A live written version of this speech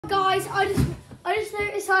Guys, I just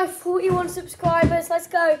noticed I have 41 subscribers. Let's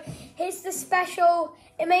go. Here's the special.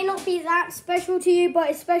 It may not be that special to you, but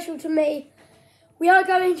it's special to me. We are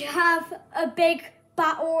going to have a big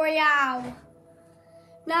battle royale.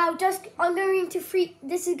 Now, this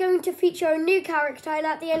is going to feature a new character, and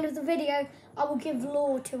at the end of the video, I will give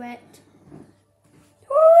lore to it.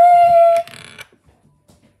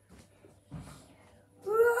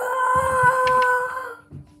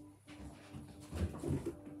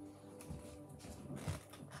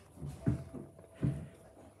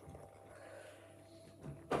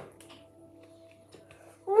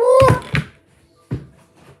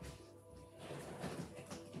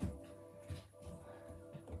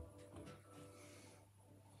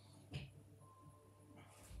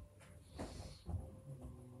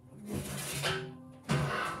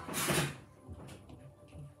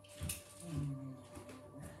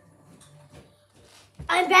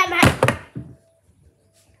 I'm Batman.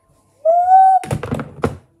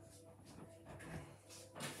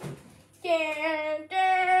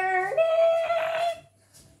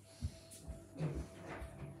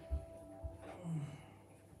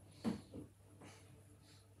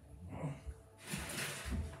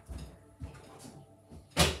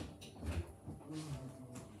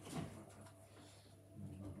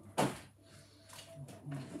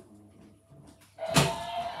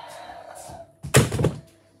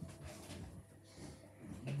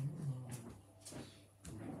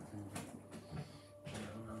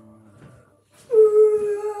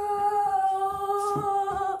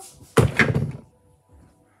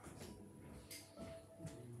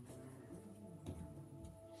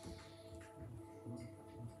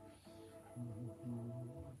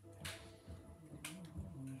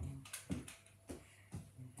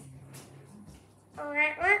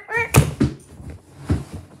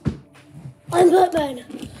 I'm Batman.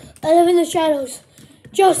 I live in the shadows.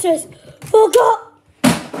 Justice for God.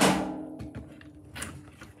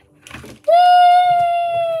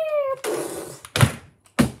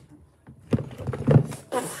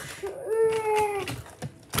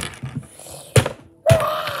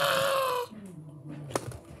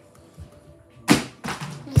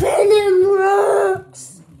 Venom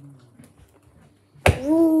rocks.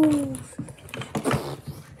 Rules.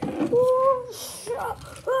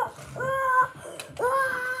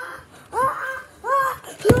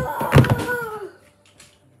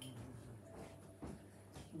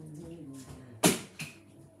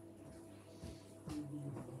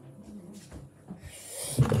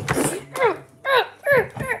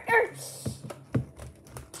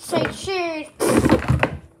 Say cheers.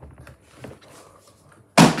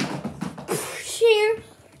 Cheers.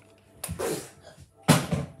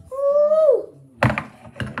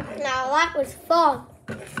 Now that was fun.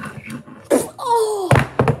 Oh,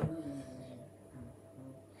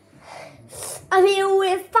 I'm here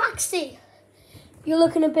with Foxy. You're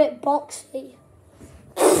looking a bit boxy.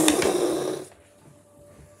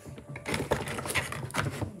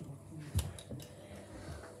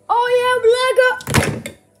 I am Lego.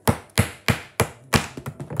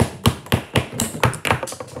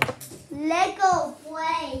 Lego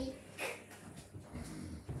play.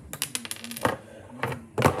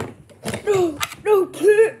 No,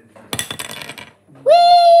 please.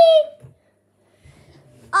 Whee!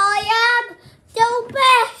 I am the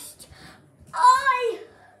best. I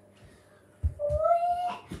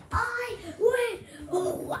win.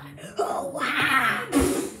 Oh, wow.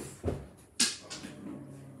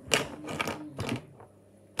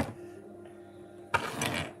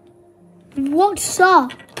 What's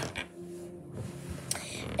up?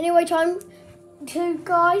 Anyway, time to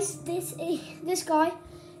guys. This guy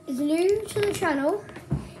is new to the channel.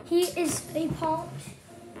 He is going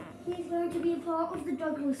to be a part of the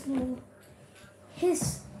Douglas Law. He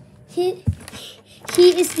is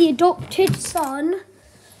the adopted son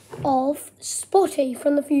of Spotty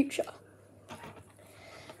from the future.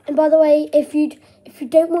 And by the way, if you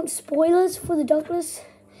don't want spoilers for the Douglas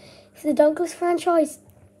franchise,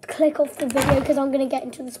 click off the video because I'm going to get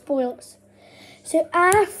into the spoilers. So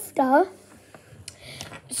after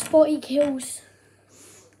Spotty kills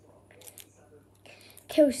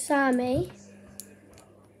Sammy,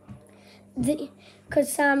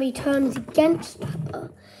 because Sammy turns against her,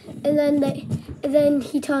 and then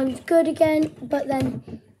he turns good again, but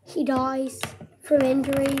then he dies from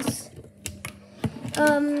injuries.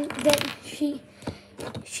 Then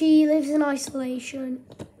she lives in isolation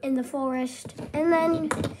in the forest, and then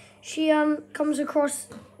she comes across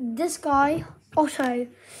this guy Otto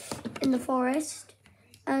in the forest,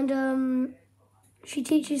 and she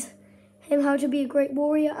teaches him how to be a great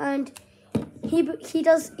warrior, and he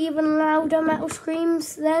does even louder metal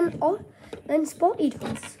screams than Spotty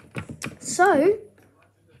does. So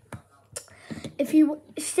if you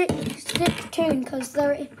stick tuned,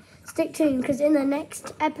 because in the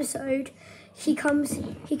next episode he comes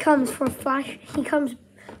for a flash. He comes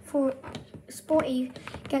for Spotty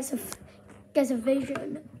gets a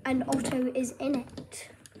vision, and Otto is in it.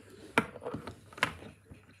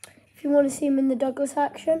 If you want to see him in the Douglas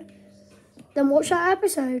action, then watch that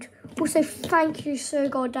episode. Also, thank you so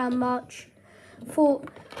goddamn much for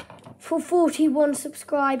 41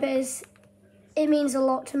 subscribers. It means a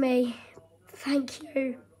lot to me. Thank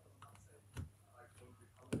you.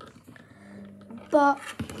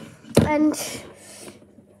 And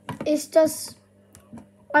it's just,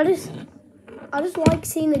 I just like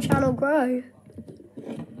seeing the channel grow.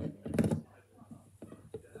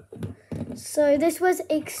 So this was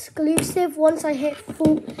exclusive. Once I hit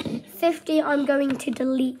full 50, I'm going to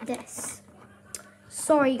delete this.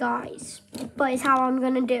 Sorry guys, but it's how I'm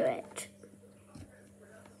going to do it.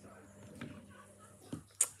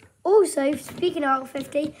 Also, speaking about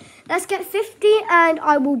 50, let's get 50 and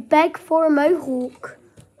I will beg for a mohawk.